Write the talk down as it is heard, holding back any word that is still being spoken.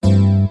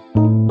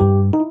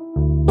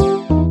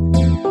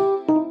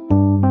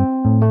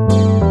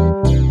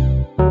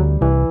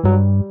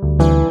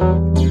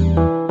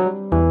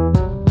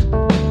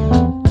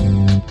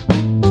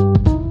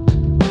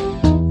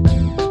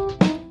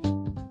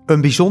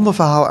Een bijzonder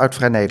verhaal uit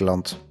Vrij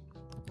Nederland.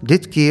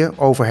 Dit keer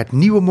over het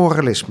nieuwe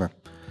moralisme.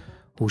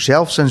 Hoe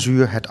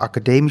zelfcensuur het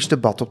academisch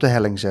debat op de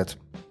helling zet.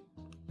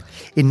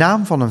 In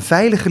naam van een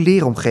veilige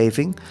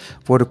leeromgeving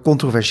worden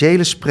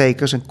controversiële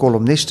sprekers en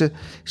columnisten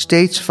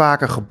steeds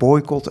vaker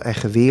geboycott en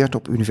geweerd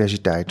op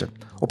universiteiten,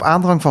 op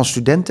aandrang van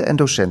studenten en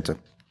docenten.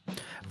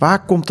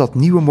 Waar komt dat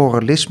nieuwe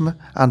moralisme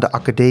aan de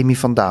academie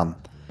vandaan?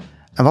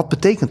 En wat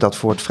betekent dat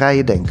voor het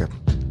vrije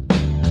denken?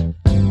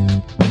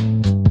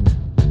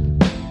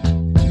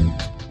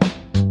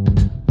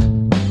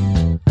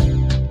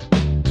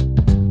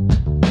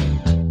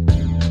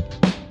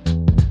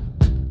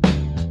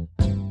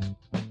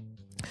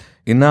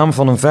 In naam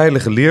van een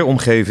veilige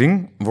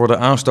leeromgeving worden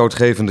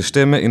aanstootgevende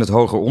stemmen in het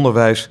hoger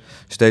onderwijs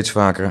steeds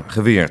vaker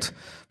geweerd.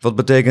 Wat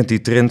betekent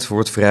die trend voor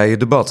het vrije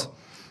debat?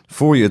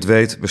 Voor je het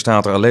weet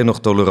bestaat er alleen nog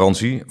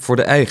tolerantie voor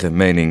de eigen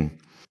mening.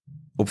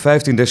 Op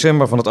 15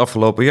 december van het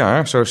afgelopen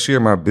jaar zou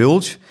Sirma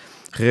Bilge,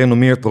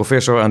 gerenommeerd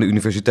professor aan de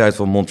Universiteit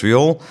van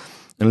Montreal,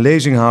 een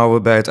lezing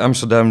houden bij het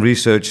Amsterdam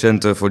Research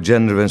Center for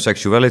Gender and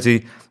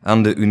Sexuality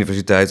aan de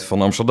Universiteit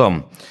van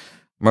Amsterdam.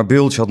 Maar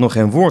Bilge had nog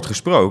geen woord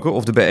gesproken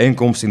of de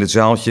bijeenkomst in het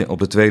zaaltje op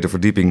de tweede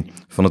verdieping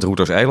van het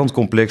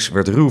Routers-eilandcomplex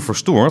werd ruw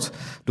verstoord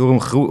door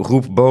een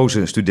groep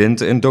boze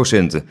studenten en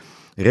docenten.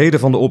 Reden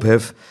van de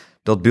ophef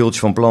dat Bilge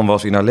van plan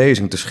was in haar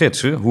lezing te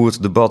schetsen hoe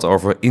het debat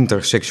over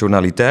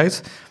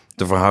intersectionaliteit,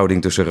 de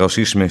verhouding tussen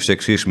racisme,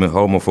 seksisme,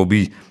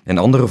 homofobie en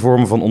andere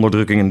vormen van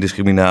onderdrukking en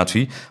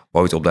discriminatie,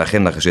 ooit op de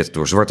agenda gezet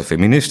door zwarte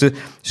feministen,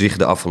 zich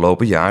de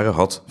afgelopen jaren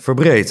had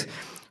verbreed.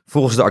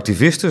 Volgens de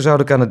activisten zou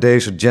de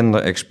Canadese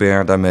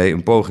gender-expert daarmee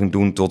een poging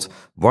doen tot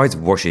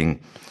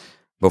whitewashing.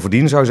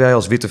 Bovendien zou zij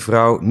als witte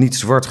vrouw niet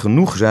zwart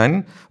genoeg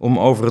zijn om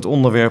over het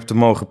onderwerp te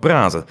mogen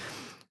praten.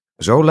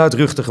 Zo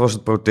luidruchtig was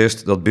het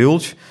protest dat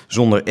Bilge,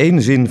 zonder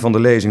één zin van de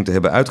lezing te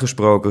hebben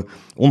uitgesproken,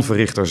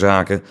 onverrichter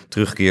zaken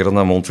terugkeerde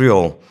naar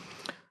Montreal.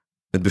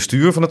 Het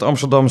bestuur van het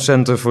Amsterdam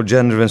Center for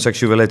Gender and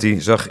Sexuality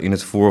zag in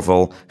het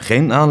voorval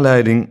geen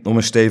aanleiding om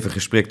een stevig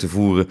gesprek te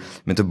voeren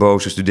met de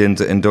boze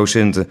studenten en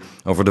docenten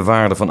over de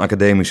waarde van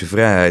academische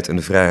vrijheid en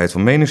de vrijheid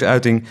van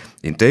meningsuiting.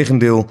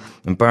 Integendeel,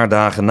 een paar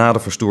dagen na de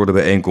verstoorde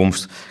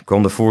bijeenkomst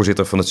kwam de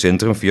voorzitter van het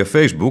centrum via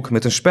Facebook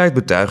met een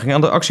spijtbetuiging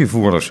aan de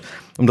actievoerders,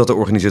 omdat de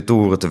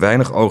organisatoren te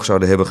weinig oog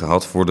zouden hebben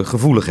gehad voor de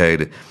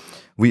gevoeligheden.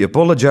 We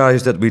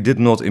apologize that we did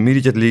not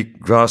immediately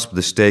grasp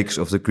the stakes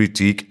of the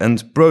critique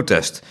and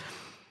protest.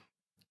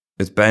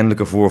 Het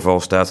pijnlijke voorval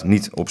staat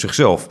niet op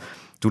zichzelf.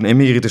 Toen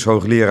emeritus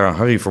hoogleraar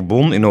Harry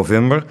Verbon in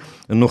november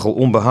een nogal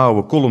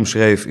onbehouden column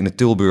schreef in het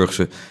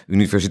Tilburgse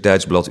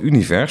universiteitsblad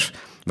Univers,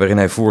 waarin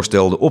hij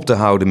voorstelde op te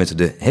houden met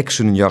de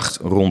heksenjacht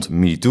rond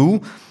MeToo,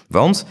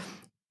 want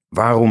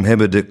waarom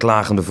hebben de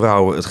klagende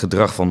vrouwen het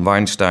gedrag van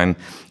Weinstein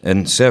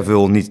en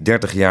Savile niet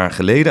 30 jaar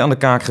geleden aan de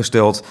kaak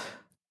gesteld,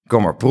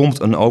 kwam er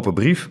prompt een open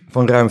brief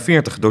van ruim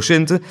 40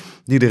 docenten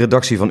die de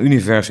redactie van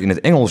Univers in het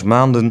Engels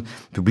maanden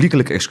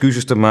publiekelijk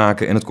excuses te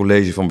maken en het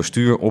college van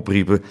bestuur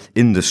opriepen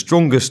in the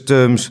strongest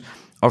terms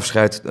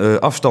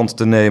afstand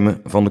te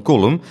nemen van de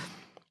column,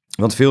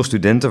 want veel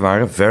studenten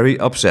waren very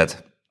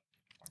upset.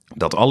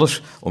 Dat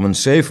alles om een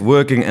safe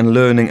working and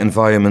learning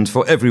environment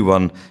for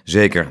everyone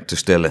zeker te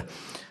stellen.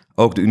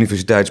 Ook de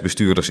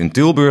universiteitsbestuurders in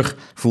Tilburg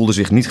voelden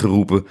zich niet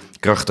geroepen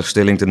krachtig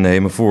stelling te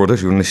nemen voor de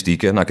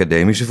journalistieke en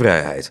academische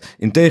vrijheid.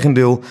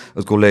 Integendeel,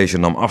 het college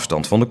nam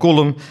afstand van de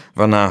column,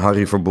 waarna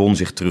Harry Verbon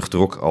zich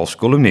terugtrok als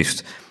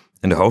columnist.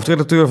 En de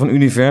hoofdredacteur van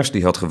Univers,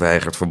 die had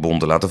geweigerd Verbon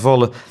te laten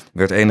vallen,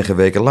 werd enige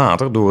weken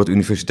later door het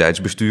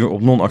universiteitsbestuur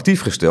op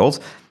non-actief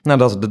gesteld,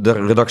 nadat de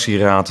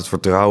redactieraad het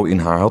vertrouwen in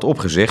haar had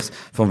opgezegd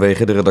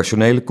vanwege de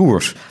redactionele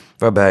koers,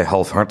 waarbij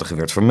halfhartig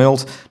werd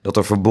vermeld dat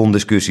de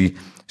Verbon-discussie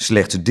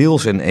slechts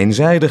deels en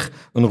eenzijdig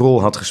een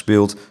rol had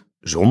gespeeld,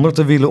 zonder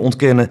te willen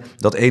ontkennen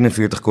dat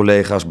 41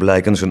 collega's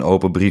blijkens een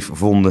open brief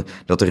vonden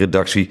dat de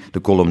redactie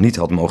de column niet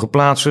had mogen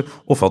plaatsen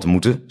of had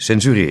moeten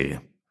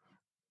censureren.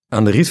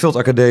 Aan de Rietveld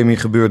Academie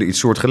gebeurde iets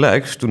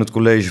soortgelijks toen het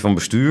college van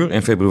bestuur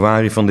in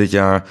februari van dit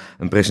jaar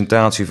een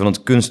presentatie van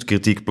het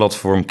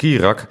kunstkritiekplatform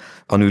Kirak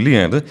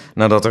annuleerde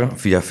nadat er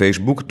via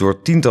Facebook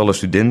door tientallen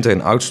studenten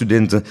en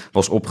oud-studenten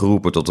was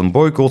opgeroepen tot een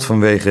boycott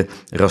vanwege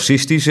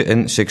racistische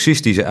en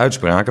seksistische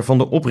uitspraken van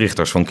de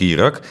oprichters van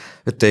Kirak,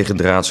 het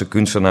tegendraadse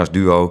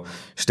kunstenaarsduo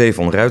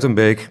Stefan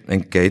Ruitenbeek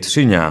en Kate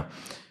Sinja.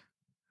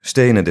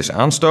 Stenen des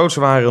aanstoots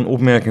waren een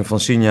opmerking van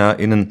Sinja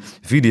in een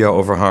video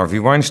over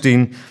Harvey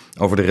Weinstein,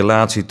 over de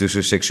relatie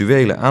tussen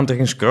seksuele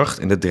aantrekkingskracht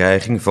en de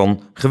dreiging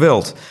van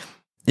geweld.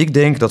 Ik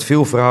denk dat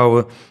veel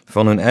vrouwen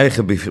van hun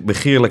eigen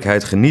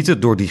begeerlijkheid genieten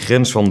door die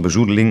grens van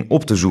bezoedeling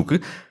op te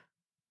zoeken.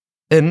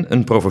 En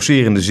een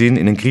provocerende zin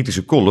in een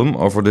kritische column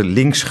over de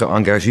links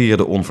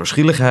geëngageerde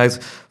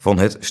onverschilligheid van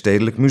het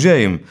Stedelijk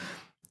Museum.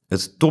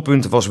 Het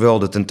toppunt was wel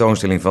de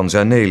tentoonstelling van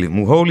Zanele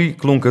Muholi,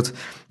 klonk het,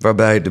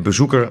 waarbij de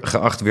bezoeker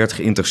geacht werd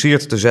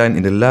geïnteresseerd te zijn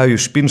in de luie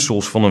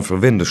spinsels van een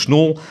verwende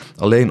snol,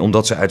 alleen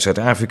omdat ze uit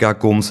Zuid-Afrika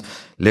komt,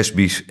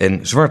 lesbisch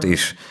en zwart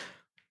is.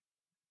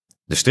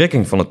 De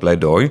strekking van het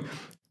pleidooi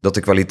Dat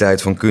de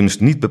kwaliteit van kunst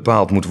niet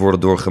bepaald moet worden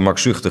door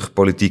gemakzuchtig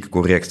politiek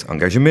correct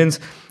engagement,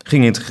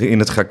 ging in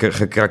het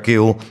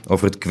gekrakeel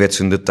over het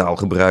kwetsende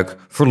taalgebruik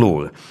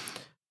verloren.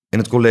 En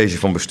het college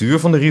van bestuur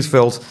van de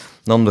Rietveld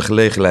nam de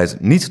gelegenheid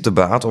niet te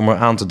baat om er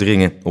aan te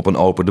dringen op een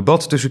open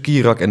debat tussen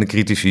Chirac en de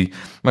critici,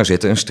 maar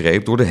zette een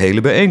streep door de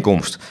hele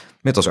bijeenkomst.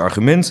 Met als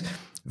argument: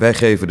 wij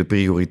geven de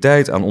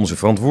prioriteit aan onze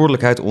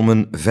verantwoordelijkheid om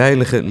een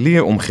veilige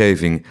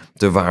leeromgeving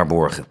te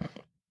waarborgen.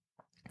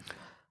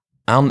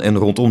 Aan en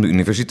rondom de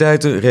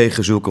universiteiten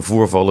regen zulke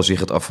voorvallen zich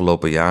het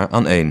afgelopen jaar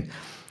aaneen.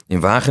 In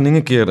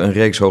Wageningen keerden een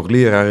reeks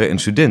hoogleraren en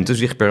studenten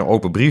zich per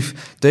open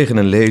brief tegen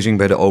een lezing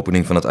bij de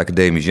opening van het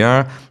academisch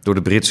jaar door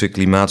de Britse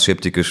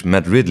klimaatscepticus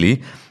Matt Ridley,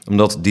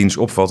 omdat diens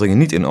opvattingen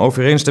niet in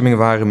overeenstemming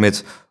waren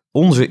met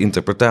onze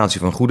interpretatie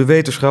van goede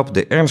wetenschap,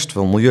 de ernst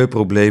van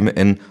milieuproblemen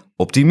en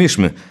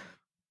optimisme.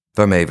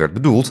 Waarmee werd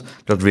bedoeld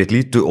dat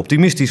Ridley te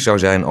optimistisch zou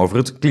zijn over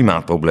het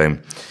klimaatprobleem.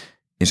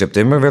 In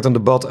september werd een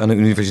debat aan de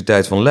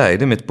Universiteit van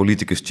Leiden met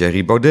politicus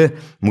Thierry Baudet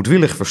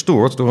moedwillig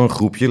verstoord door een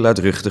groepje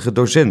luidruchtige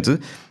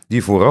docenten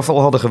die vooraf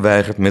al hadden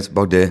geweigerd met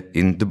Baudet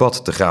in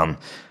debat te gaan.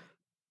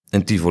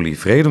 En Tivoli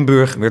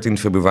Vredenburg werd in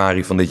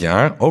februari van dit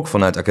jaar, ook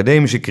vanuit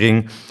academische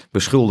kring,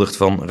 beschuldigd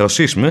van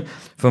racisme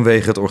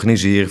vanwege het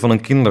organiseren van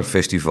een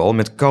kinderfestival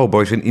met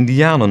cowboys en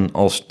indianen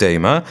als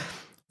thema,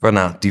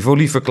 waarna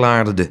Tivoli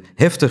verklaarde de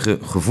heftige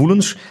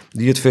gevoelens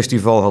die het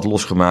festival had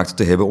losgemaakt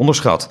te hebben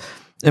onderschat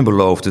en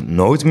beloofde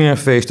nooit meer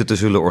feesten te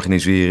zullen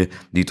organiseren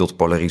die tot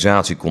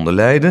polarisatie konden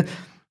leiden.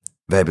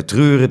 Wij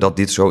betreuren dat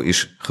dit zo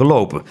is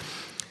gelopen.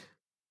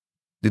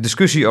 De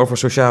discussie over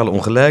sociale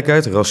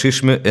ongelijkheid,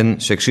 racisme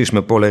en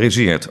seksisme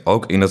polariseert,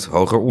 ook in het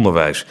hoger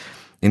onderwijs.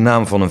 In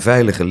naam van een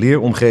veilige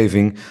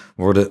leeromgeving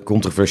worden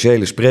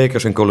controversiële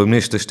sprekers en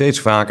columnisten steeds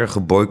vaker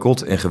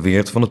geboycott en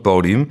geweerd van het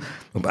podium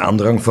op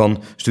aandrang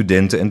van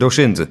studenten en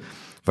docenten.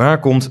 Waar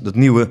komt het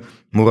nieuwe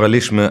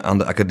moralisme aan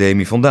de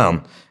academie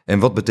vandaan? En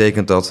wat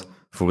betekent dat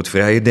voor het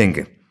vrije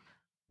denken?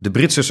 De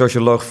Britse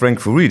socioloog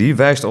Frank Furedi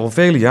wijst al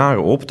vele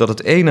jaren op dat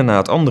het ene na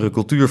het andere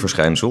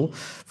cultuurverschijnsel,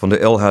 van de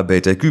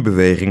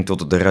LHBTQ-beweging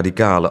tot de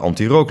radicale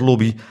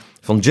anti-rooklobby,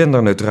 van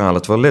genderneutrale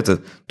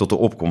toiletten tot de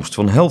opkomst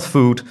van health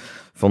food,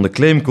 van de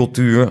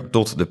claimcultuur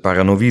tot de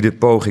paranoïde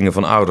pogingen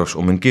van ouders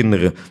om hun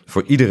kinderen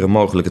voor iedere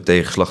mogelijke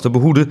tegenslag te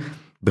behoeden,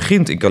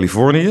 begint in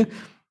Californië,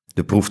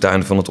 de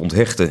proeftuin van het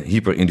onthechte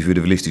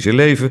hyperindividualistische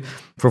leven,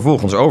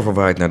 vervolgens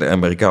overwaait naar de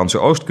Amerikaanse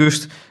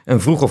oostkust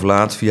en vroeg of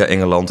laat via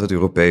Engeland het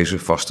Europese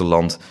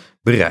vasteland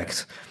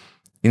bereikt.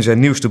 In zijn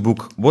nieuwste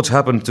boek What's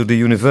Happened to the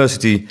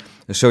University?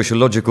 A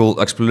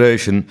Sociological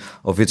Exploration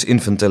of its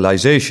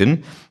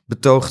Infantilization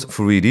betoogt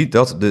Furedi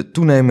dat de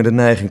toenemende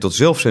neiging tot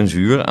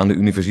zelfcensuur aan de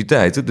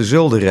universiteiten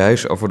dezelfde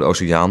reis over de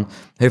oceaan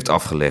heeft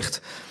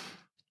afgelegd.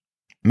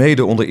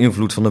 Mede onder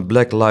invloed van de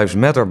Black Lives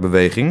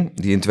Matter-beweging,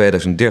 die in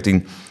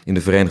 2013 in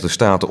de Verenigde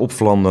Staten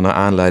opvlamde naar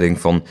aanleiding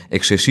van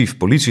excessief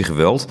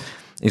politiegeweld,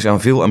 is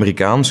aan veel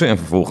Amerikaanse en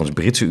vervolgens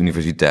Britse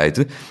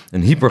universiteiten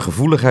een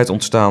hypergevoeligheid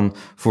ontstaan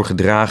voor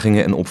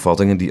gedragingen en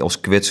opvattingen die als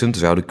kwetsend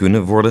zouden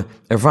kunnen worden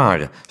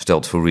ervaren,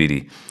 stelt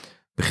Furedi.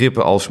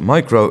 Begrippen als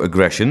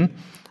microaggression,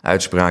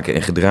 uitspraken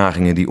en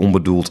gedragingen die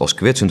onbedoeld als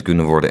kwetsend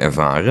kunnen worden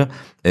ervaren,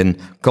 en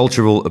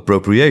cultural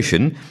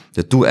appropriation,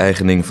 de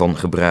toe-eigening van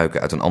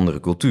gebruiken uit een andere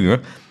cultuur,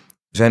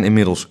 zijn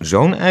inmiddels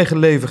zo'n eigen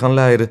leven gaan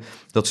leiden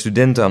dat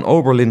studenten aan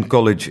Oberlin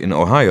College in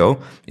Ohio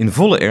in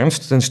volle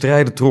ernst ten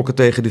strijde trokken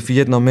tegen de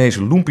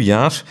Vietnamese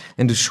lumpia's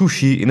en de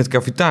sushi in het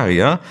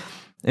cafetaria,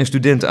 en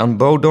studenten aan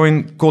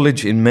Bowdoin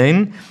College in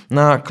Maine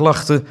na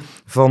klachten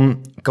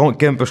van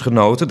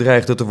campusgenoten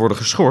dreigden te worden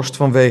geschorst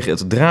vanwege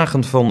het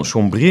dragen van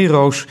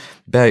sombrero's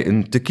bij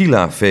een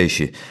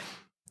tequila-feestje.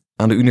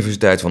 Aan de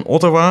Universiteit van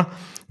Ottawa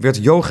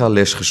werd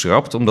yogales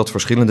geschrapt omdat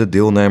verschillende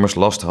deelnemers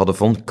last hadden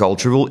van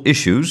cultural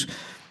issues.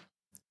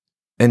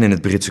 En in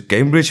het Britse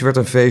Cambridge werd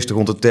een feest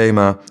rond het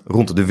thema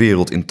Rond de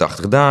wereld in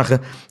 80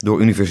 dagen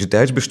door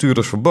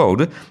universiteitsbestuurders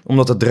verboden,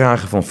 omdat het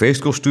dragen van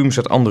feestkostuums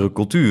uit andere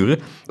culturen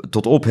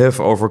tot ophef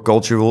over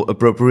cultural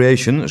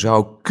appropriation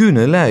zou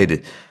kunnen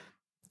leiden.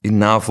 In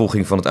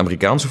navolging van het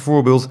Amerikaanse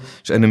voorbeeld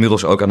zijn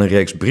inmiddels ook aan een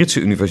reeks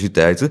Britse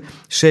universiteiten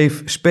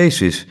safe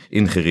spaces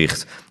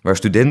ingericht, waar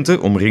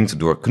studenten, omringd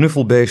door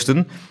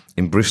knuffelbeesten,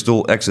 in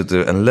Bristol,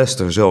 Exeter en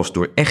Leicester zelfs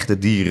door echte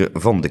dieren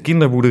van de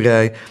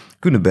kinderboerderij,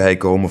 kunnen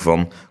bijkomen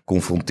van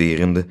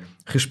confronterende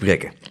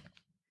gesprekken.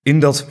 In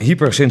dat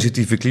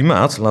hypersensitieve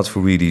klimaat, laat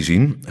Furedi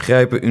zien,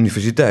 grijpen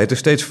universiteiten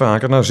steeds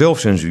vaker naar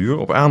zelfcensuur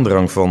op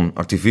aandrang van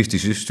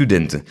activistische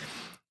studenten.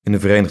 In de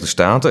Verenigde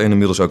Staten en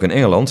inmiddels ook in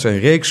Engeland zijn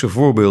reeksen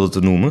voorbeelden te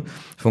noemen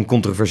van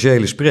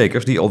controversiële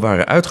sprekers die al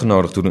waren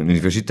uitgenodigd door een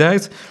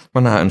universiteit,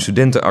 maar na een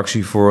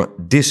studentenactie voor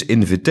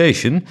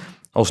disinvitation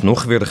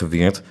alsnog werden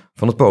geweerd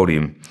van het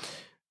podium.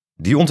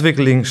 Die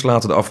ontwikkeling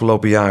slaat de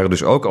afgelopen jaren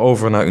dus ook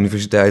over naar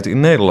universiteiten in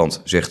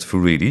Nederland, zegt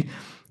Furedi,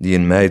 die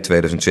in mei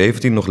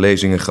 2017 nog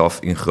lezingen gaf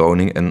in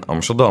Groningen en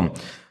Amsterdam.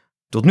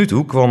 Tot nu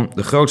toe kwam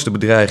de grootste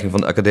bedreiging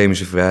van de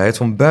academische vrijheid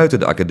van buiten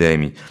de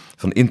academie,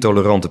 van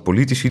intolerante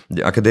politici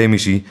die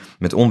academici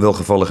met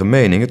onwelgevallige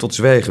meningen tot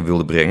zwijgen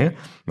wilden brengen,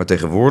 maar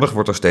tegenwoordig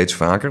wordt er steeds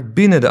vaker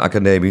binnen de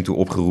academie toe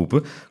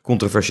opgeroepen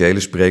controversiële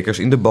sprekers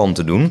in de ban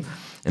te doen,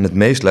 en het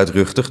meest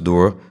luidruchtig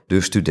door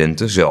de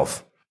studenten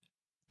zelf.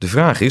 De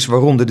vraag is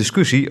waarom de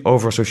discussie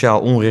over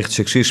sociaal onrecht,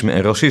 seksisme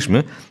en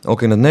racisme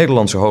ook in het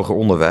Nederlandse hoger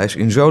onderwijs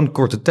in zo'n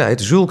korte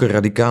tijd zulke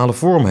radicale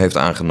vorm heeft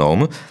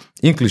aangenomen,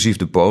 inclusief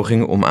de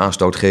pogingen om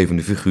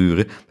aanstootgevende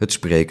figuren het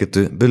spreken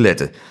te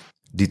beletten.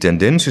 Die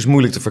tendens is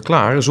moeilijk te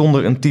verklaren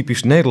zonder een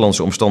typisch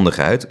Nederlandse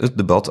omstandigheid, het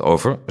debat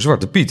over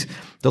Zwarte Piet,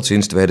 dat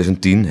sinds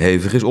 2010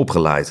 hevig is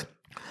opgelaaid.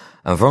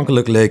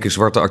 Aanvankelijk leken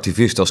zwarte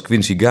activisten als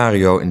Quincy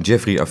Gario en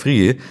Jeffrey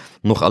Afriye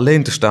nog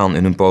alleen te staan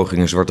in hun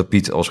pogingen Zwarte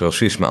Piet als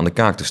racisme aan de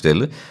kaak te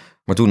stellen,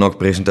 maar toen ook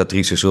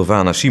presentatrice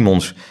Sylvana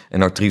Simons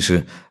en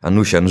actrice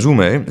Anousha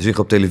Nzume zich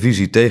op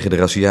televisie tegen de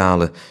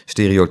raciale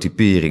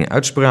stereotypering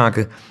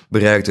uitspraken,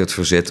 bereikte het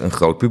verzet een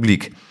groot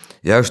publiek.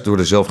 Juist door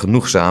de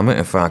zelfgenoegzame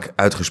en vaak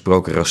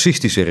uitgesproken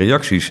racistische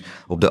reacties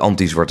op de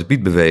anti-Zwarte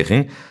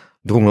Piet-beweging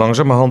drong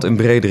langzamerhand in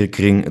bredere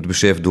kring het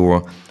besef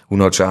door hoe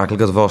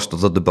noodzakelijk het was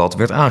dat het debat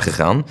werd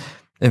aangegaan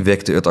en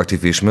wekte het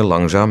activisme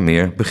langzaam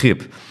meer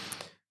begrip.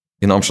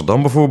 In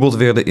Amsterdam bijvoorbeeld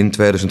werden in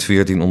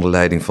 2014 onder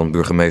leiding van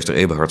burgemeester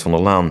Eberhard van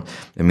der Laan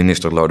en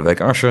minister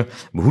Lodewijk Asscher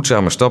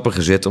behoedzame stappen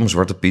gezet om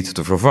Zwarte Piet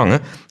te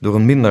vervangen door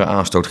een minder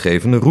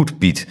aanstootgevende Roet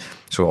Piet,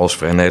 zoals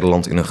Vrij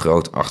Nederland in een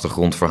groot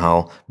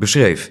achtergrondverhaal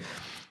beschreef.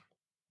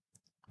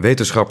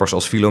 Wetenschappers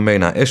als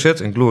Philomena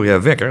Esset en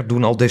Gloria Wekker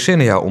doen al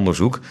decennia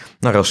onderzoek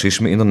naar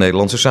racisme in de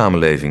Nederlandse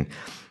samenleving.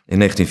 In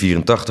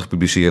 1984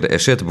 publiceerde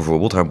Esset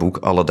bijvoorbeeld haar boek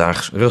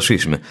Alledaags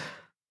Racisme.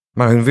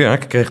 Maar hun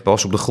werk kreeg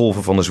pas op de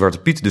golven van de Zwarte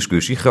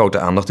Piet-discussie grote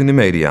aandacht in de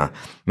media,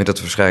 met het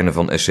verschijnen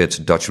van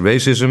Esset's Dutch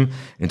Racism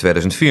in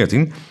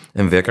 2014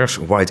 en Wekkers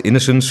White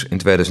Innocence in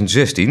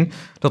 2016,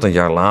 dat een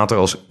jaar later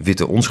als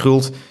Witte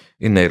Onschuld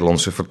in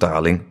Nederlandse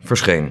vertaling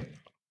verscheen.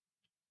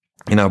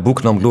 In haar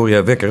boek nam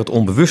Gloria Wekker het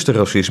onbewuste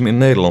racisme in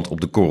Nederland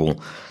op de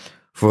korrel.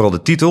 Vooral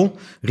de titel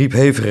riep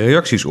hevige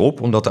reacties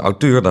op, omdat de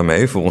auteur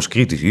daarmee volgens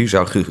critici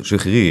zou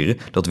suggereren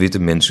dat witte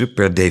mensen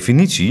per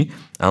definitie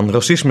aan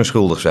racisme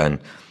schuldig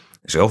zijn.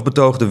 Zelf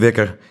betoogde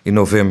Wekker in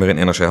november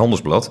in NRC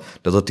Handelsblad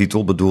dat de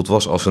titel bedoeld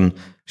was als een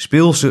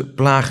speelse,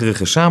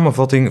 plagerige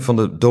samenvatting van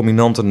de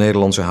dominante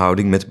Nederlandse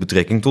houding met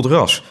betrekking tot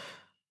ras.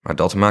 Maar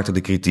dat maakte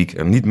de kritiek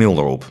er niet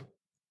milder op.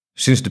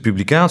 Sinds de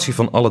publicatie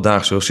van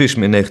Alledaags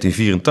Racisme in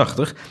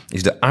 1984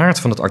 is de aard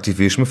van het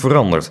activisme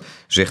veranderd,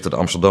 zegt de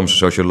Amsterdamse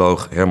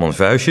socioloog Herman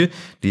Vuijsje,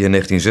 die in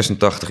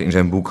 1986 in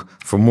zijn boek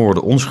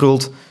Vermoorde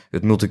Onschuld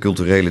het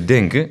multiculturele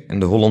denken en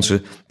de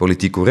Hollandse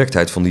politiek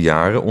correctheid van die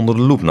jaren onder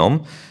de loep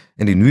nam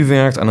en die nu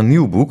werkt aan een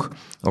nieuw boek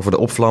over de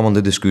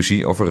opvlammende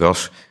discussie over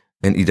ras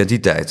en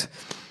identiteit.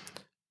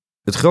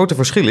 Het grote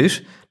verschil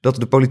is dat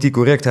de politiek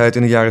correctheid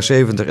in de jaren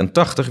 70 en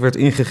 80 werd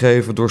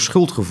ingegeven door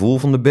schuldgevoel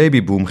van de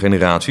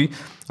babyboom-generatie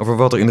over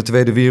wat er in de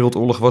Tweede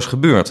Wereldoorlog was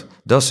gebeurd.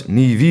 Das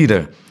nie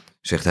wieder,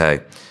 zegt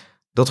hij.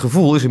 Dat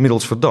gevoel is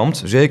inmiddels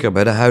verdampt, zeker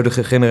bij de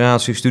huidige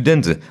generatie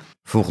studenten.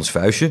 Volgens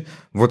Vuijsje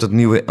wordt het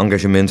nieuwe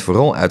engagement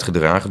vooral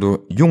uitgedragen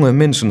door jonge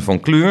mensen van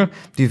kleur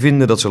die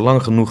vinden dat ze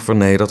lang genoeg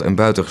vernederd en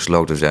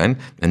buitengesloten zijn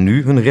en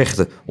nu hun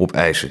rechten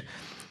opeisen.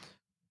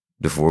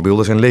 De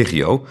voorbeelden zijn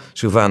legio.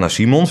 Sylvana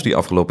Simons, die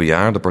afgelopen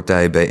jaar de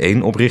partij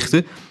B1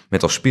 oprichtte,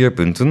 met als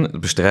speerpunten het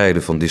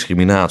bestrijden van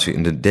discriminatie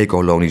en de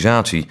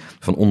dekolonisatie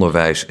van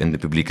onderwijs en de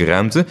publieke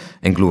ruimte,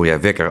 en Gloria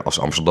Wekker als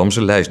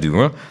Amsterdamse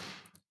lijstduwer.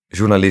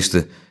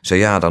 Journaliste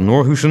Sayada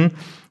Norhusen,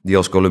 die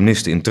als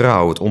columniste in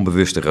Trouw het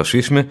onbewuste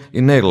racisme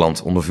in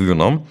Nederland onder vuur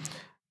nam.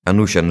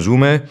 Anousha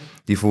Nzume,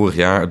 die vorig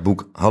jaar het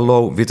boek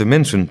Hallo Witte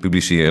Mensen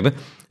publiceerde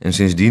en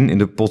sindsdien in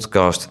de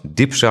podcast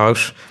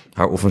Dipsaus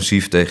haar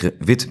offensief tegen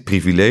wit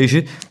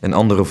privilege en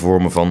andere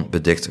vormen van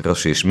bedekt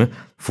racisme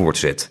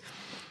voortzet.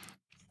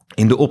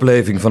 In de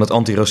opleving van het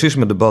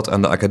antiracisme-debat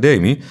aan de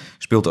academie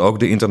speelt ook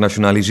de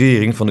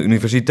internationalisering van de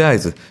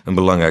universiteiten een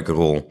belangrijke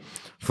rol.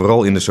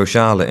 Vooral in de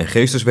sociale en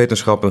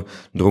geesteswetenschappen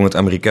drong het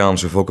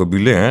Amerikaanse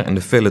vocabulaire en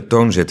de felle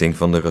toonzetting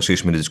van de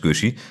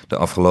racisme-discussie de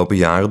afgelopen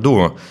jaren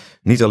door.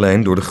 Niet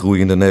alleen door de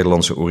groeiende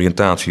Nederlandse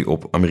oriëntatie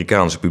op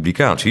Amerikaanse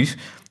publicaties,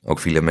 ook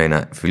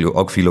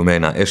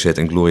Philomena Esset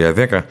en Gloria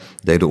Wekker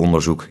deden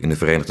onderzoek in de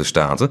Verenigde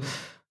Staten,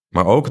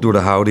 maar ook door de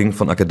houding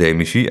van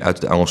academici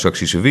uit de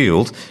Anglo-Saxische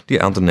wereld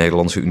die aan de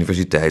Nederlandse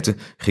universiteiten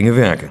gingen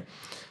werken.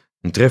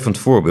 Een treffend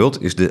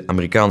voorbeeld is de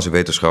Amerikaanse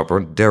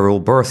wetenschapper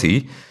Daryl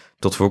Barthy,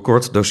 tot voor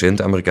kort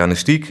docent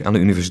Amerikanistiek aan de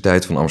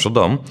Universiteit van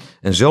Amsterdam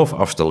en zelf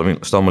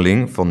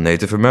afstammeling van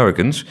Native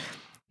Americans,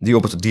 die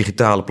op het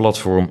digitale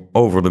platform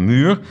Over de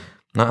Muur,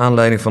 naar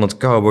aanleiding van het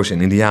Cowboys-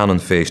 en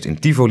Indianenfeest in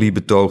Tivoli,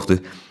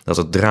 betoogde dat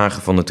het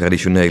dragen van de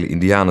traditionele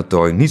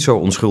indianentooi niet zo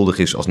onschuldig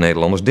is als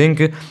Nederlanders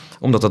denken,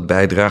 omdat het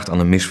bijdraagt aan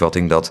een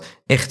misvatting dat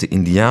echte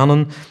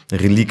indianen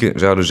relieken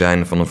zouden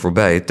zijn van een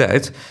voorbije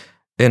tijd,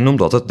 en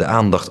omdat het de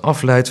aandacht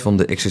afleidt van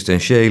de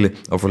existentiële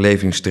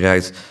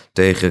overlevingsstrijd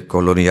tegen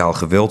koloniaal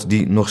geweld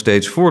die nog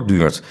steeds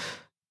voortduurt.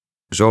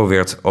 Zo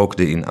werd ook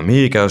de in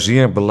Amerika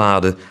zeer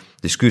beladen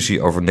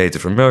discussie over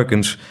Native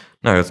Americans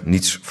naar het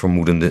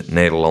nietsvermoedende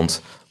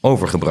Nederland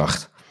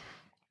overgebracht.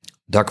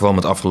 Daar kwam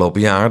het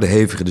afgelopen jaar de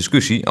hevige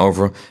discussie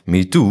over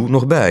MeToo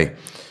nog bij.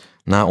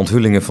 Na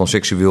onthullingen van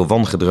seksueel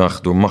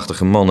wangedrag door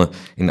machtige mannen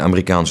in de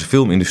Amerikaanse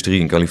filmindustrie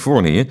in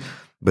Californië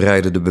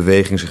breidde de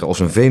beweging zich als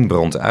een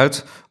veenbrand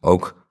uit,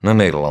 ook naar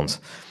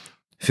Nederland.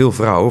 Veel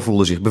vrouwen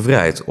voelden zich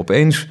bevrijd.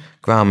 Opeens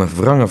kwamen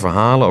wrange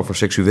verhalen over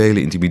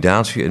seksuele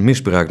intimidatie en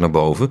misbruik naar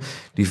boven,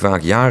 die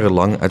vaak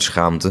jarenlang uit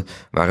schaamte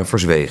waren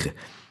verzwegen.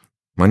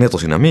 Maar net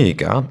als in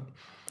Amerika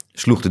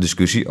sloeg de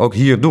discussie ook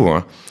hier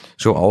door,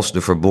 zoals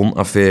de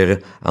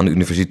Verbon-affaire aan de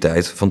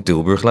Universiteit van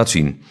Tilburg laat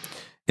zien.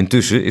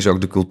 Intussen is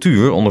ook de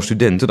cultuur onder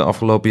studenten de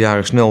afgelopen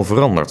jaren snel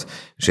veranderd,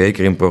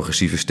 zeker in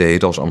progressieve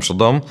steden als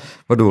Amsterdam,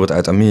 waardoor het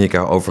uit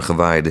Amerika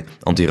overgewaaide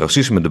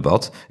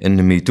antiracisme-debat en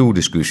de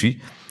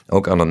MeToo-discussie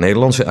ook aan de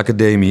Nederlandse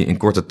academie in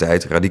korte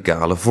tijd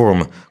radicale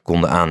vormen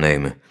konden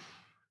aannemen.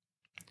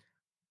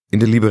 In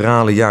de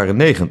liberale jaren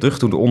 90,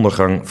 toen de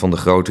ondergang van de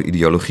grote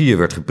ideologieën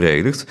werd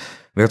gepredikt,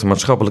 werd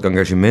maatschappelijk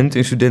engagement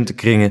in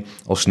studentenkringen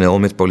al snel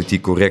met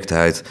politiek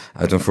correctheid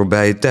uit een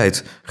voorbije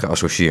tijd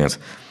geassocieerd.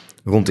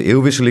 Rond de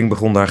eeuwwisseling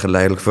begon daar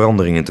geleidelijk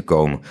verandering in te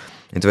komen.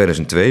 In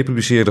 2002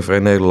 publiceerde Vrij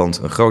Nederland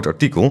een groot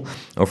artikel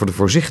over de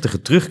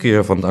voorzichtige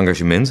terugkeer van het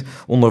engagement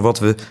onder wat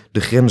we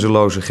de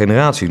grenzeloze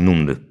generatie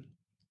noemden.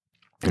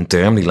 Een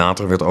term die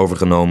later werd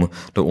overgenomen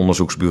door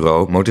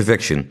onderzoeksbureau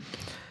Motivaction.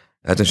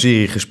 Uit een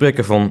serie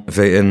gesprekken van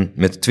VN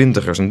met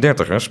twintigers en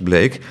dertigers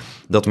bleek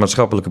dat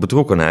maatschappelijke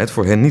betrokkenheid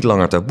voor hen niet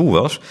langer taboe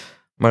was,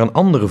 maar een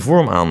andere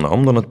vorm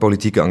aannam dan het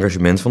politieke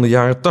engagement van de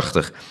jaren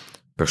 80.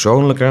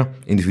 Persoonlijker,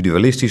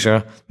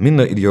 individualistischer,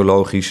 minder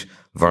ideologisch,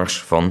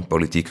 wars van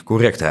politieke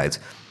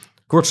correctheid.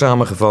 Kort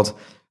samengevat,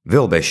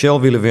 wel bij Shell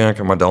willen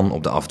werken, maar dan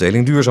op de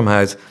afdeling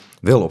duurzaamheid,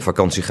 wel op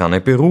vakantie gaan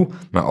naar Peru,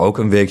 maar ook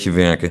een weekje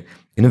werken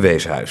in een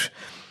weeshuis.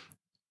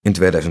 In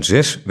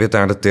 2006 werd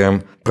daar de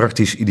term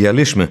praktisch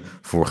idealisme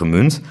voor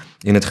gemunt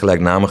in het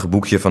gelijknamige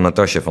boekje van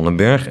Natasja van den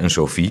Berg en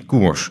Sophie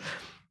Koers.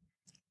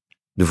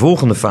 De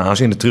volgende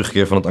fase in de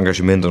terugkeer van het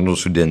engagement onder de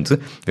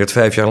studenten werd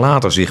 5 jaar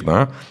later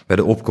zichtbaar bij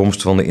de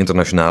opkomst van de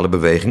internationale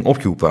beweging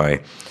Occupy,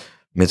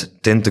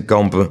 met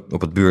tentenkampen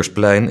op het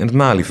Beursplein en het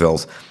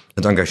Malieveld.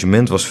 Het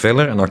engagement was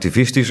feller en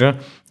activistischer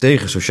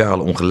tegen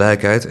sociale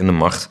ongelijkheid en de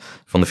macht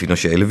van de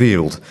financiële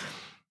wereld.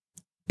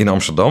 In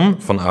Amsterdam,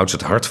 vanouds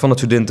het hart van het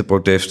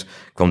studentenprotest,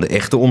 kwam de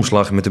echte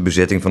omslag met de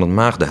bezetting van het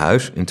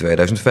Maagdenhuis in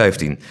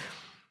 2015.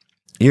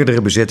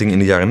 Eerdere bezettingen in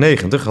de jaren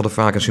 90 hadden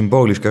vaak een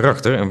symbolisch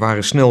karakter en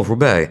waren snel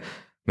voorbij,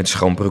 met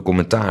schampere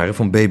commentaren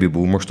van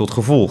babyboomers tot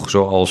gevolg,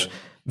 zoals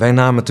wij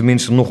namen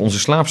tenminste nog onze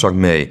slaapzak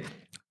mee.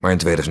 Maar in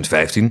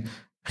 2015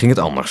 ging het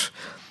anders.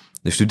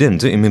 De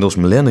studenten, inmiddels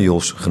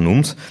millennials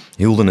genoemd,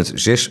 hielden het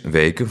 6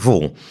 weken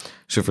vol.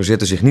 Ze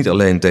verzetten zich niet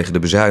alleen tegen de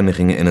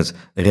bezuinigingen en het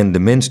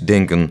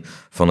rendementsdenken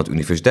van het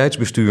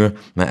universiteitsbestuur,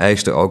 maar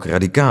eisten ook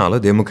radicale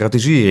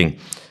democratisering.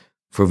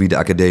 Voor wie de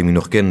academie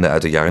nog kende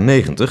uit de jaren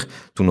 90,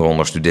 toen er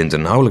onder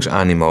studenten nauwelijks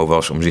animo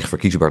was om zich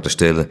verkiesbaar te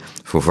stellen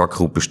voor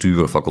vakgroep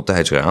bestuur of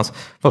faculteitsraad,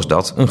 was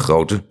dat een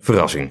grote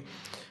verrassing.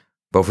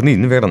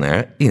 Bovendien werden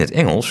er, in het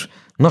Engels,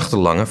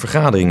 nachtenlange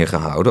vergaderingen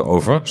gehouden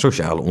over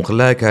sociale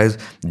ongelijkheid,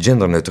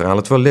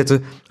 genderneutrale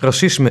toiletten,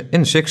 racisme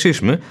en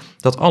seksisme,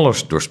 dat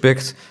alles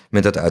doorspekt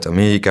met het uit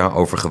Amerika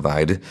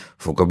overgewaaide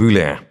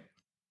vocabulaire.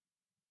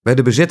 Bij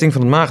de bezetting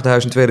van het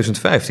Maagdenhuis in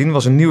 2015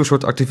 was een nieuw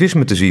soort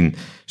activisme te zien,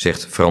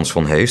 zegt Frans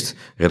van Heest,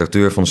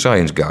 redacteur van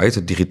Science Guide,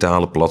 het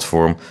digitale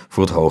platform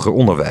voor het hoger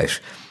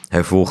onderwijs.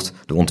 Hij volgt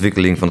de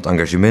ontwikkeling van het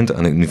engagement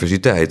aan de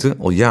universiteiten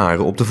al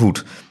jaren op de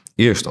voet.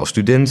 Eerst als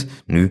student,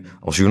 nu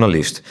als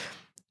journalist.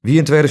 Wie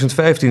in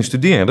 2015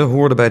 studeerde,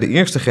 hoorde bij de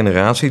eerste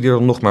generatie die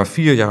er nog maar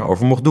 4 jaar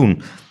over mocht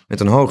doen. Met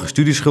een hoge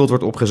studieschuld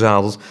wordt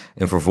opgezadeld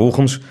en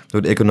vervolgens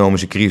door de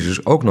economische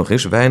crisis ook nog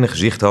eens weinig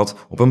zicht had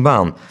op een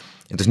baan.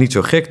 Het is niet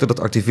zo gek dat het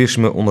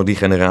activisme onder die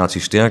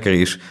generatie sterker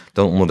is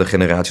dan onder de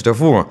generatie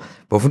daarvoor.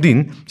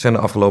 Bovendien zijn de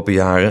afgelopen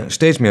jaren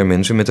steeds meer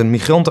mensen met een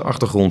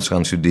migrantenachtergrond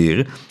gaan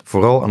studeren,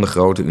 vooral aan de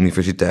grote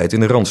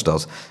universiteiten in de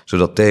Randstad,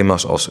 zodat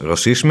thema's als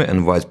racisme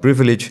en white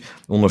privilege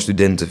onder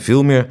studenten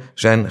veel meer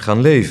zijn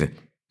gaan leven.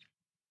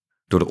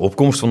 Door de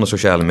opkomst van de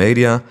sociale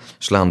media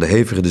slaan de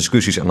hevige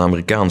discussies aan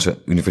Amerikaanse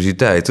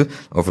universiteiten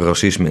over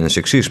racisme en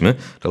seksisme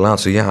de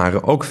laatste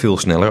jaren ook veel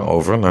sneller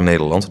over naar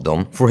Nederland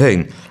dan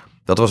voorheen.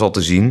 Dat was al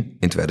te zien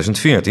in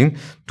 2014,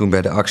 toen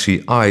bij de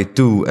actie I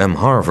Too Am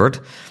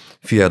Harvard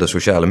via de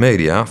sociale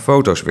media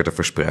foto's werden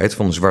verspreid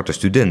van zwarte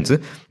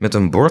studenten met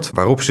een bord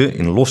waarop ze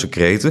in losse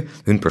kreten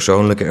hun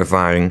persoonlijke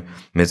ervaring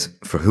met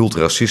verhuld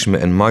racisme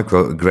en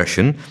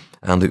microaggression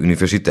aan de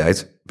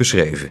universiteit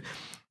beschreven.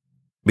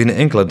 Binnen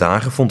enkele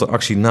dagen vond de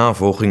actie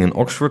navolging in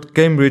Oxford,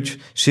 Cambridge,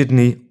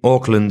 Sydney,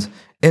 Auckland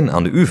en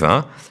aan de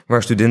UvA,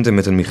 waar studenten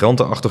met een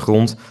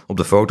migrantenachtergrond op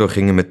de foto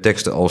gingen met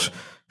teksten als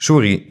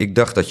sorry, ik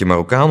dacht dat je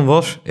Marokkaan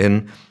was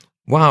en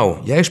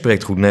wauw, jij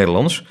spreekt goed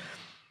Nederlands.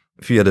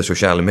 Via de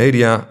sociale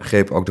media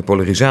greep ook de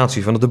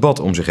polarisatie van het debat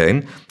om zich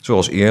heen,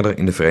 zoals eerder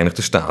in de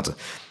Verenigde Staten.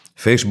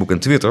 Facebook en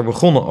Twitter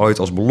begonnen ooit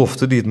als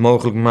belofte die het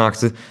mogelijk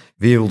maakte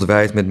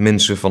wereldwijd met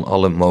mensen van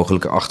alle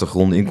mogelijke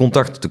achtergronden in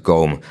contact te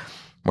komen.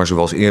 Maar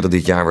zoals eerder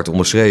dit jaar werd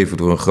onderschreven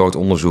door een groot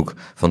onderzoek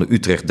van de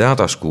Utrecht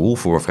Data School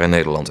voor Vrij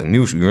Nederland en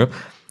Nieuwsuur,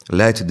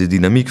 leidt de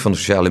dynamiek van de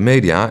sociale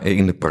media er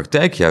in de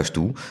praktijk juist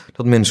toe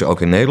dat mensen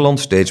ook in Nederland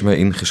steeds meer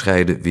in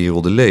gescheiden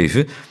werelden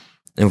leven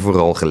en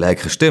vooral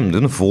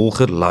gelijkgestemden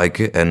volgen,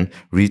 liken en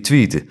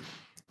retweeten.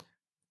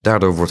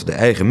 Daardoor wordt de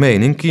eigen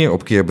mening keer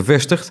op keer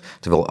bevestigd,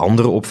 terwijl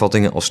andere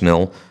opvattingen al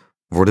snel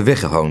worden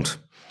weggehoond.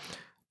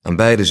 Aan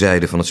beide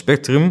zijden van het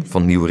spectrum,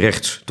 van nieuw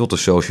rechts tot de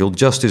social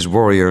justice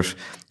warriors,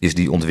 is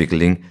die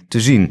ontwikkeling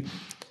te zien.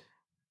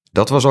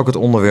 Dat was ook het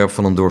onderwerp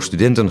van een door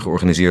studenten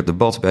georganiseerd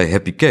debat bij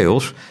Happy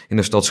Chaos in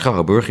de stad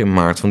Schouwburg in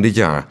maart van dit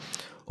jaar.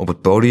 Op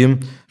het podium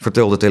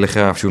vertelde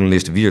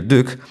Telegraafjournalist Wiert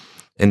Duk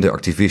en de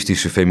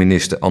activistische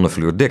feministe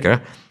Anne-Fleur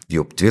Dekker, die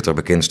op Twitter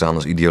bekend staan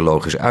als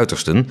ideologische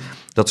uitersten,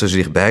 dat ze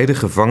zich beide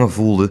gevangen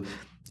voelden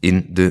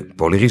in de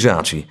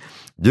polarisatie.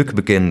 Duk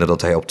bekende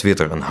dat hij op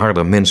Twitter een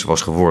harder mens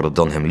was geworden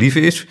dan hem lief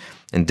is,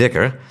 en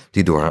Dekker,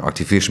 die door haar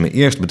activisme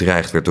eerst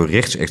bedreigd werd door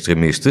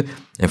rechtsextremisten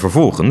en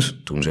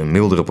vervolgens, toen ze een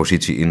mildere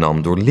positie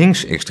innam, door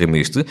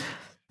linksextremisten,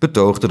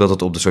 betoogde dat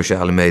het op de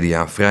sociale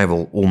media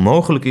vrijwel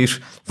onmogelijk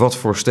is wat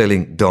voor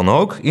stelling dan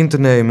ook in te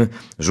nemen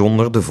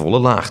zonder de volle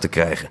laag te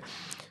krijgen.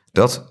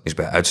 Dat is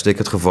bij uitstek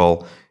het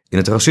geval in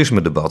het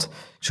racisme-debat.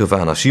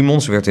 Sylvana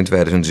Simons werd in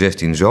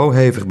 2016 zo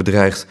hevig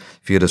bedreigd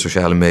via de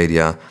sociale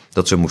media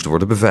dat ze moest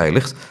worden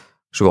beveiligd,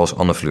 zoals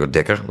Anne-Fleur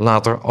Dekker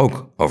later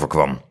ook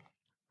overkwam.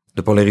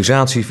 De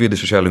polarisatie via de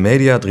sociale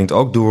media dringt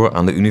ook door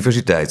aan de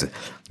universiteiten.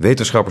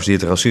 Wetenschappers die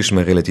het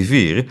racisme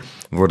relativeren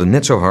worden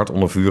net zo hard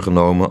onder vuur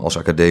genomen als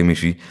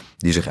academici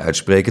die zich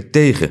uitspreken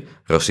tegen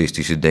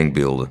racistische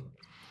denkbeelden.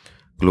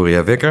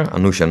 Gloria Wekker,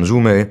 Anousha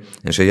Nzume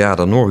en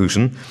Seyada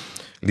Norhusen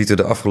lieten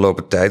de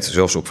afgelopen tijd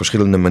zelfs op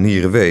verschillende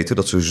manieren weten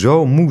dat ze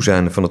zo moe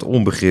zijn van het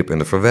onbegrip en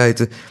de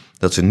verwijten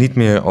dat ze niet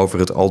meer over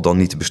het al dan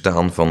niet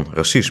bestaan van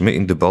racisme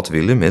in debat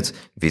willen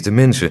met witte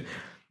mensen.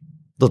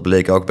 Dat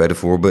bleek ook bij de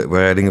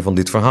voorbereidingen van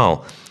dit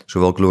verhaal.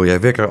 Zowel Gloria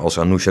Wekker als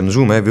Anousha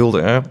Nzume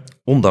wilden er,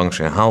 ondanks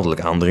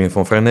herhaaldelijk aandringen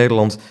van Vrij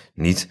Nederland,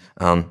 niet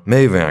aan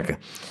meewerken.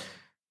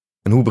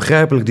 En hoe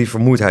begrijpelijk die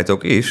vermoeidheid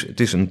ook is, het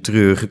is een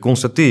treurige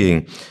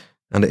constatering.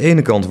 Aan de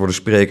ene kant worden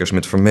sprekers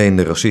met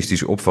vermeende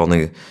racistische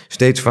opvattingen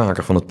steeds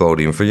vaker van het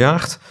podium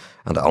verjaagd.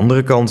 Aan de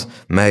andere kant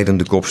mijden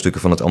de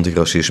kopstukken van het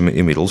antiracisme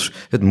inmiddels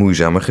het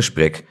moeizame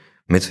gesprek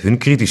met hun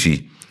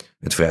critici.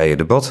 Het vrije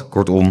debat,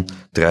 kortom,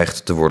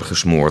 dreigt te worden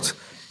gesmoord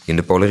in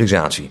de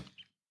polarisatie.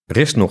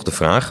 Rest nog de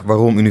vraag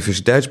waarom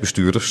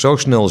universiteitsbestuurders zo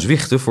snel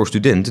zwichten voor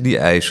studenten die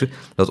eisen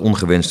dat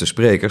ongewenste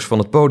sprekers van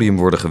het podium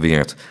worden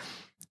geweerd.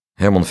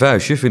 Herman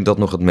Vuijsje vindt dat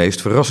nog het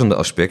meest verrassende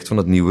aspect van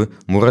het nieuwe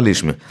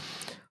moralisme.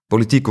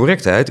 Politiek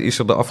correctheid is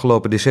er de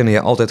afgelopen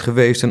decennia altijd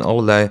geweest in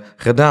allerlei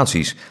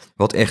gradaties.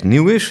 Wat echt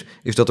nieuw is,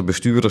 is dat de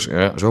bestuurders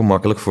er zo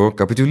makkelijk voor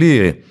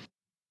capituleren.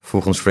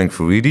 Volgens Frank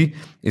Furedi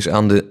is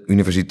aan de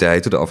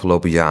universiteiten de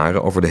afgelopen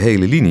jaren over de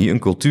hele linie een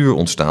cultuur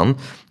ontstaan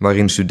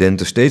waarin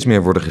studenten steeds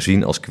meer worden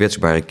gezien als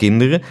kwetsbare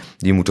kinderen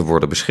die moeten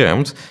worden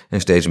beschermd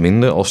en steeds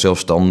minder als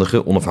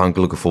zelfstandige,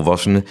 onafhankelijke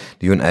volwassenen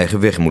die hun eigen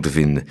weg moeten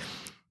vinden.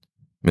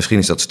 Misschien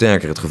is dat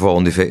sterker het geval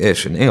in de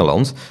VS en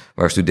Engeland,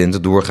 waar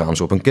studenten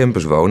doorgaans op een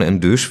campus wonen en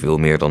dus, veel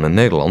meer dan in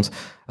Nederland,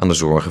 aan de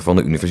zorgen van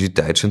de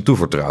universiteit zijn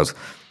toevertrouwd.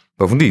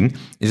 Bovendien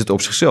is het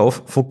op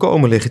zichzelf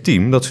volkomen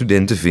legitiem dat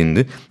studenten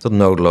vinden dat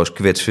nodeloos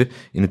kwetsen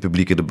in het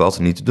publieke debat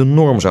niet de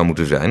norm zou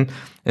moeten zijn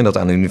en dat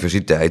aan de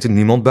universiteiten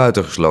niemand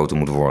buitengesloten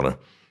moet worden.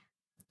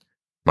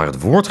 Maar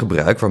het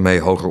woordgebruik waarmee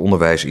hoger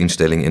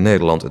onderwijsinstellingen in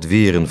Nederland het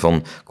weren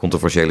van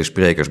controversiële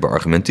sprekers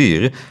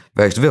beargumenteren,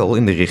 wijst wel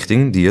in de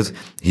richting die het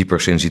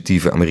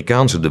hypersensitieve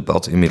Amerikaanse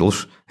debat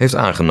inmiddels heeft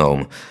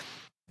aangenomen.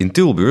 In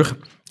Tilburg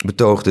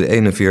betoogden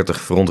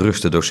 41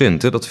 verontruste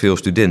docenten dat veel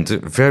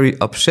studenten very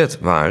upset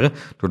waren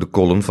door de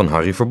column van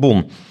Harry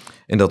Verbon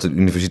en dat de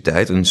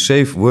universiteit een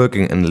safe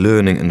working and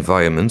learning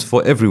environment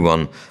for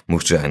everyone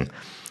moest zijn.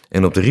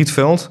 En op de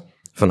Rietveld,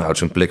 vanuit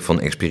zijn plek van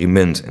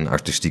experiment en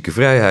artistieke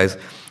vrijheid,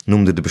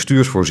 noemde de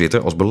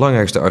bestuursvoorzitter als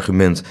belangrijkste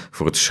argument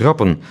voor het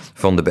schrappen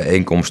van de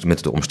bijeenkomst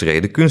met de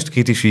omstreden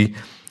kunstcritici: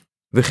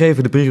 we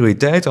geven de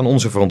prioriteit aan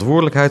onze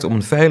verantwoordelijkheid om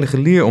een veilige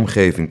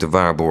leeromgeving te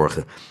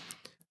waarborgen.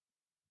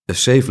 A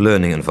safe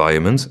learning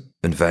environment,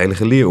 een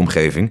veilige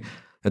leeromgeving,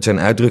 het zijn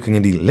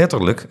uitdrukkingen die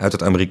letterlijk uit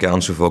het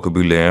Amerikaanse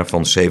vocabulaire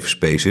van safe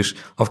spaces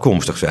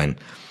afkomstig zijn.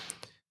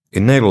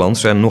 In Nederland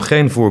zijn nog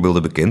geen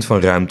voorbeelden bekend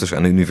van ruimtes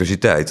aan de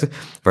universiteiten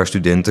waar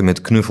studenten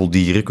met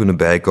knuffeldieren kunnen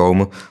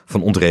bijkomen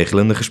van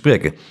ontregelende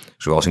gesprekken,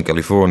 zoals in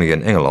Californië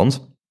en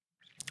Engeland.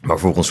 Maar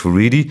volgens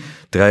Furedi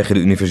dreigen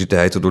de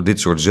universiteiten door dit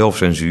soort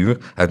zelfcensuur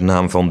uit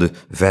naam van de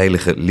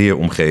veilige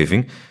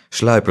leeromgeving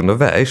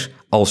sluipenderwijs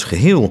als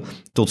geheel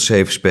tot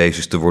safe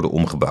spaces te worden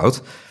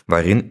omgebouwd,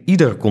 waarin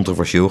ieder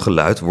controversieel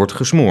geluid wordt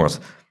gesmoord.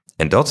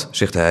 En dat,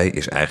 zegt hij,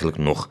 is eigenlijk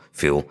nog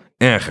veel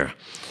erger.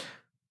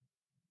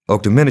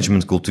 Ook de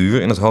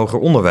managementcultuur in het hoger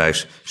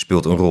onderwijs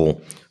speelt een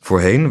rol.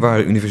 Voorheen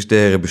waren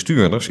universitaire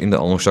bestuurders in de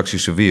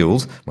Anglo-Saxische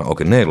wereld, maar ook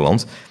in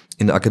Nederland,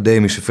 in de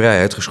academische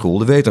vrijheid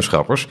geschoolde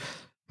wetenschappers,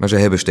 maar ze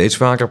hebben steeds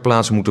vaker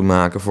plaats moeten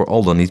maken voor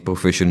al dan niet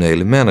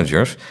professionele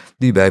managers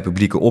die bij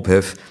publieke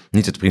ophef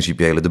niet het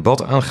principiële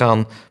debat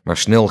aangaan, maar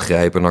snel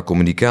grijpen naar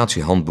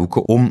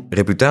communicatiehandboeken. Om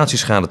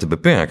reputatieschade te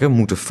beperken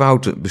moeten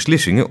foute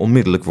beslissingen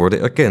onmiddellijk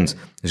worden erkend,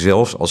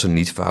 zelfs als ze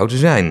niet fout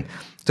zijn,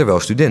 terwijl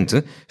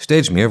studenten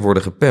steeds meer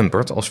worden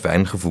gepamperd als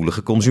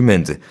fijngevoelige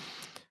consumenten.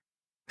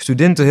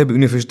 Studenten hebben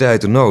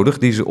universiteiten nodig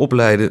die ze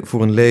opleiden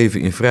voor een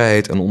leven in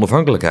vrijheid en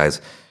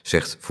onafhankelijkheid,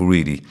 zegt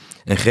Foureedy,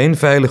 en geen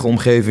veilige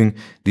omgeving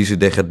die ze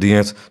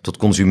degradeert tot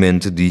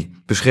consumenten die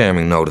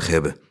bescherming nodig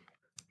hebben.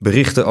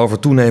 Berichten over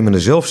toenemende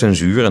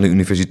zelfcensuur aan de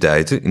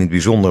universiteiten, in het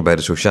bijzonder bij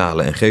de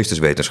sociale en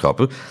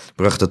geesteswetenschappen,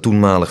 bracht de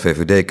toenmalig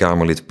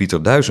VVD-Kamerlid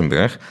Pieter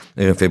Duisenberg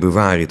er in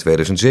februari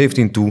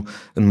 2017 toe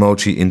een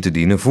motie in te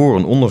dienen voor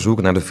een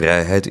onderzoek naar de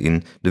vrijheid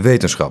in de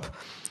wetenschap.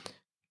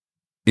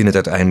 In het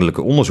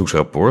uiteindelijke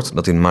onderzoeksrapport,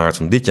 dat in maart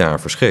van dit jaar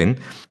verscheen,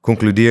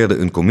 concludeerde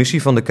een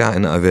commissie van de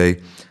KNAW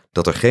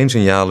dat er geen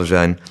signalen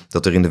zijn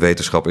dat er in de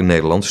wetenschap in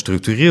Nederland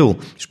structureel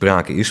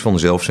sprake is van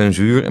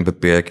zelfcensuur en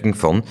beperking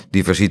van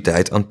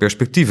diversiteit aan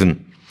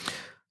perspectieven.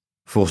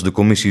 Volgens de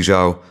commissie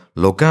zou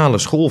lokale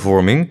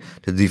schoolvorming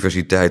de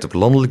diversiteit op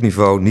landelijk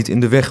niveau niet in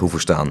de weg hoeven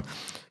staan,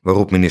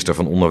 waarop minister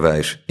van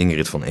Onderwijs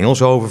Ingrid van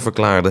Engelshoven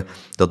verklaarde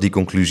dat die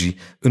conclusie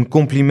een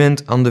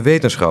compliment aan de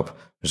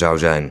wetenschap zou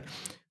zijn.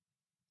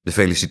 De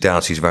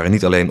felicitaties waren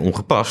niet alleen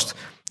ongepast,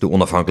 de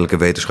onafhankelijke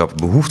wetenschap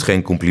behoeft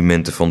geen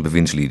complimenten van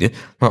bewindslieden,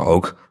 maar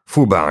ook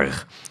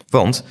voorbarig.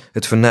 Want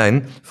het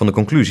venijn van de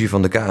conclusie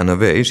van de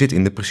KNAW zit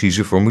in de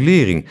precieze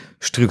formulering,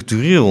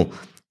 structureel.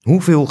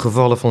 Hoeveel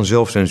gevallen van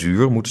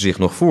zelfcensuur moeten zich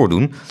nog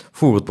voordoen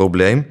voor het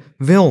probleem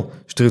wel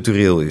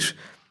structureel is?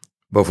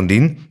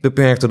 Bovendien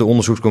beperkte de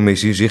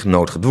onderzoekscommissie zich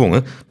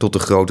noodgedwongen tot de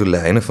grote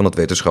lijnen van het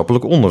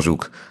wetenschappelijk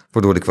onderzoek,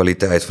 waardoor de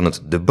kwaliteit van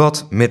het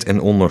debat met en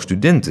onder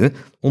studenten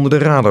onder de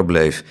radar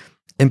bleef.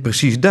 En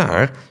precies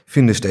daar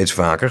vinden steeds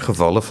vaker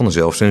gevallen van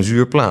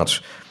zelfcensuur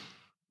plaats.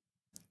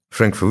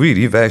 Frank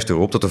Foureedy wijst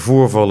erop dat de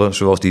voorvallen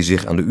zoals die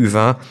zich aan de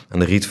UvA, aan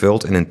de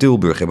Rietveld en in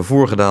Tilburg hebben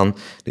voorgedaan,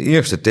 de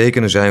eerste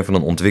tekenen zijn van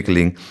een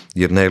ontwikkeling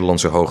die het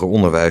Nederlandse hoger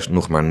onderwijs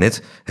nog maar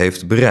net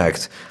heeft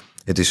bereikt.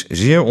 Het is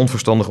zeer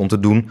onverstandig om te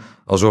doen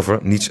alsof er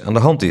niets aan de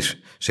hand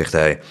is, zegt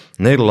hij.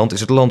 Nederland is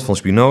het land van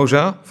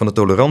Spinoza, van de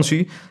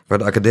tolerantie, waar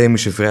de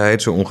academische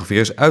vrijheid zo ongeveer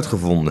is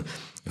uitgevonden.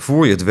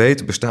 Voor je het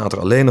weet bestaat er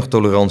alleen nog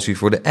tolerantie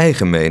voor de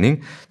eigen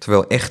mening,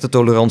 terwijl echte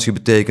tolerantie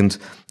betekent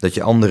dat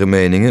je andere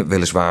meningen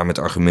weliswaar met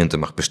argumenten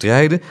mag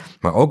bestrijden,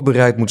 maar ook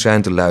bereid moet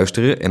zijn te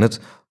luisteren en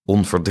het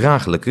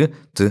onverdraaglijke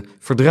te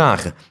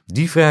verdragen.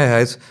 Die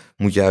vrijheid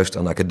moet juist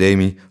aan de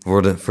academie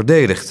worden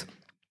verdedigd.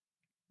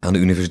 Aan de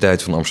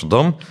Universiteit van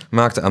Amsterdam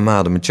maakte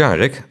Amade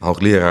Mecharik,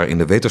 hoogleraar in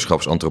de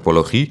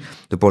wetenschapsantropologie,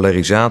 de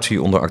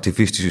polarisatie onder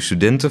activistische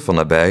studenten van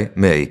nabij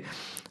mee.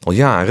 Al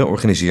jaren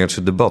organiseert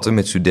ze debatten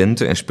met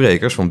studenten en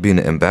sprekers van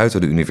binnen en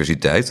buiten de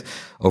universiteit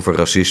over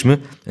racisme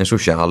en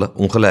sociale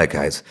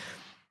ongelijkheid.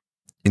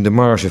 In de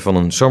marge van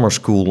een summer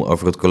school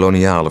over het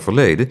koloniale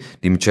verleden,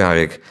 die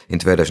Mecharik in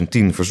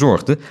 2010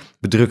 verzorgde,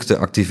 bedrukte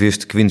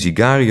activist Quincy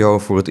Gario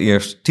voor het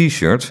eerst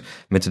t-shirts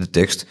met de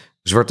tekst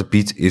 "Zwarte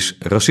Piet is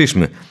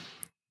racisme".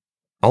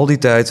 Al die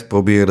tijd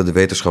probeerden de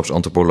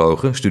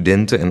wetenschapsantropologen,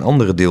 studenten en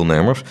andere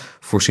deelnemers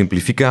voor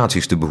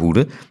simplificaties te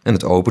behoeden en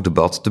het open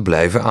debat te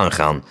blijven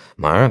aangaan.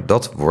 Maar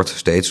dat wordt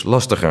steeds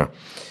lastiger.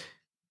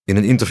 In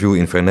een interview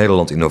in Vrij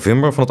Nederland in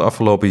november van het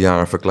afgelopen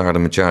jaar verklaarde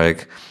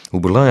Mecharik hoe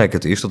belangrijk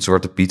het is dat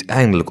Zwarte Piet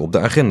eindelijk op de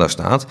agenda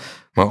staat,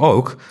 maar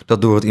ook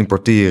dat door het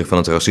importeren van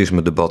het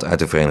racisme-debat uit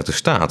de Verenigde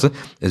Staten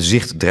het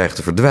zicht dreigt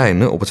te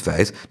verdwijnen op het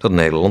feit dat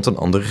Nederland een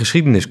andere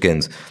geschiedenis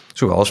kent,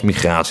 zoals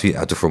migratie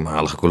uit de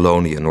voormalige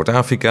koloniën in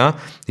Noord-Afrika,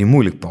 die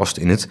moeilijk past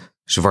in het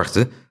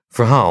zwarte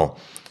verhaal.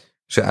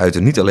 Ze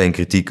uiten niet alleen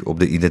kritiek op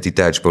de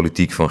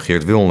identiteitspolitiek van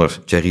Geert Wilders,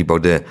 Thierry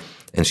Baudet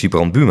en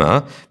Sibrand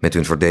Buma met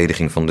hun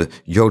verdediging van de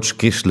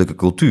joods-christelijke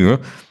cultuur,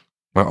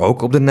 maar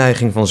ook op de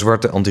neiging van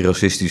zwarte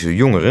antiracistische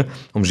jongeren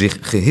om zich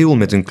geheel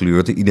met hun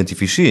kleur te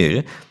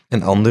identificeren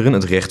en anderen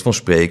het recht van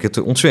spreken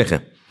te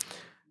ontzeggen.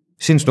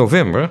 Sinds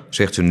november,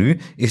 zegt ze nu,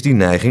 is die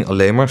neiging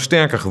alleen maar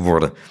sterker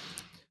geworden.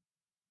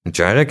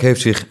 Mecharik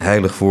heeft zich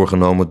heilig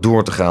voorgenomen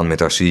door te gaan met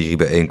haar serie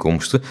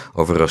bijeenkomsten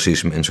over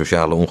racisme en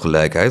sociale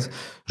ongelijkheid,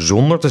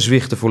 zonder te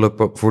zwichten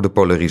voor de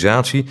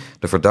polarisatie,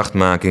 de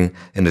verdachtmaking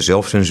en de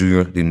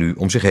zelfcensuur die nu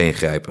om zich heen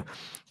grijpen.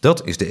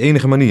 Dat is de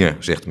enige manier,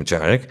 zegt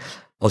Mecharik.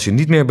 Als je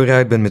niet meer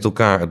bereid bent met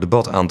elkaar het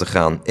debat aan te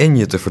gaan en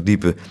je te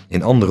verdiepen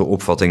in andere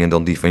opvattingen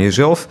dan die van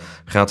jezelf,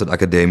 gaat de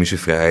academische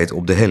vrijheid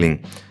op de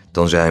helling.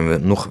 Dan zijn we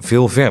nog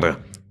veel verder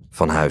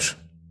van huis.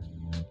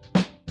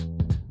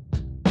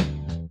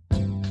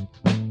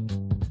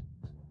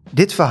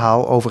 Dit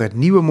verhaal over het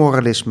nieuwe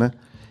moralisme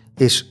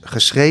is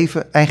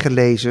geschreven en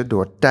gelezen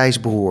door Thijs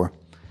Broer.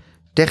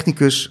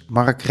 Technicus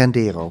Mark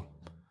Rendero.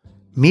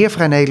 Meer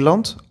Vrij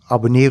Nederland?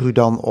 Abonneer u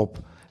dan op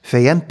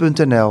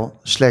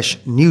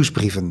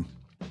vn.nl/nieuwsbrieven.